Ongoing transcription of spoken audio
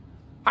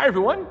Hi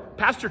everyone,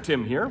 Pastor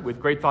Tim here with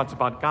great thoughts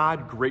about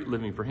God, great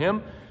living for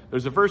Him.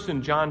 There's a verse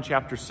in John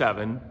chapter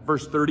 7,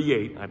 verse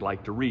 38 I'd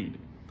like to read. It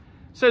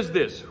says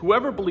this,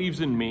 whoever believes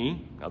in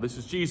me, now this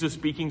is Jesus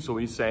speaking, so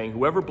he's saying,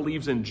 whoever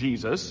believes in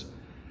Jesus,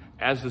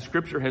 as the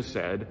scripture has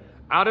said,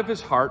 out of his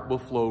heart will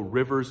flow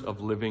rivers of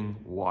living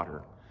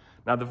water.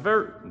 Now the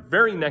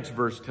very next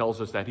verse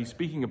tells us that he's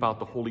speaking about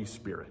the Holy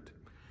Spirit,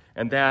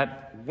 and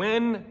that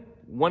when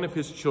one of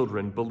his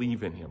children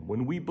believe in him,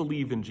 when we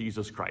believe in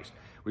Jesus Christ,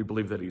 we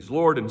believe that he's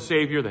Lord and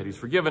Savior, that he's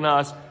forgiven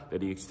us,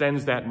 that he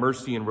extends that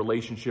mercy and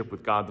relationship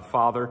with God the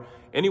Father.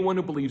 Anyone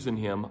who believes in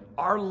him,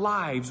 our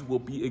lives will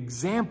be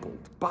exampled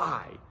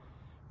by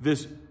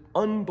this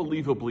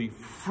unbelievably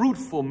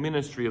fruitful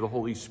ministry of the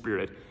Holy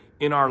Spirit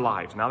in our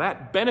lives. Now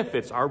that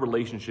benefits our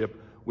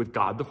relationship with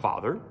God the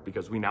Father,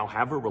 because we now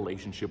have a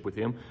relationship with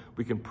him.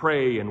 We can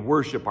pray and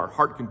worship. Our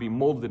heart can be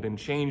molded and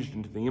changed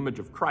into the image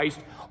of Christ.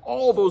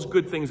 All those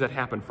good things that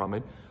happen from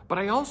it. But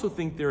I also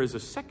think there is a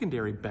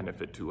secondary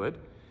benefit to it,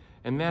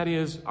 and that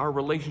is our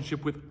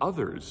relationship with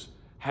others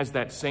has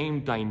that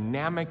same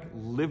dynamic,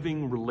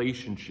 living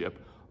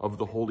relationship of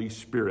the Holy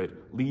Spirit,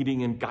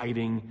 leading and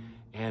guiding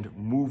and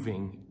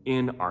moving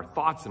in our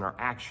thoughts and our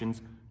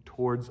actions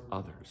towards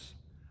others.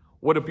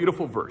 What a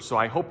beautiful verse. So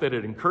I hope that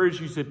it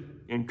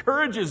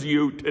encourages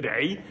you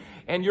today,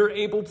 and you're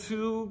able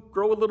to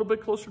grow a little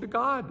bit closer to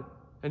God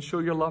and show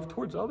your love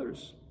towards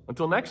others.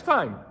 Until next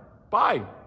time, bye.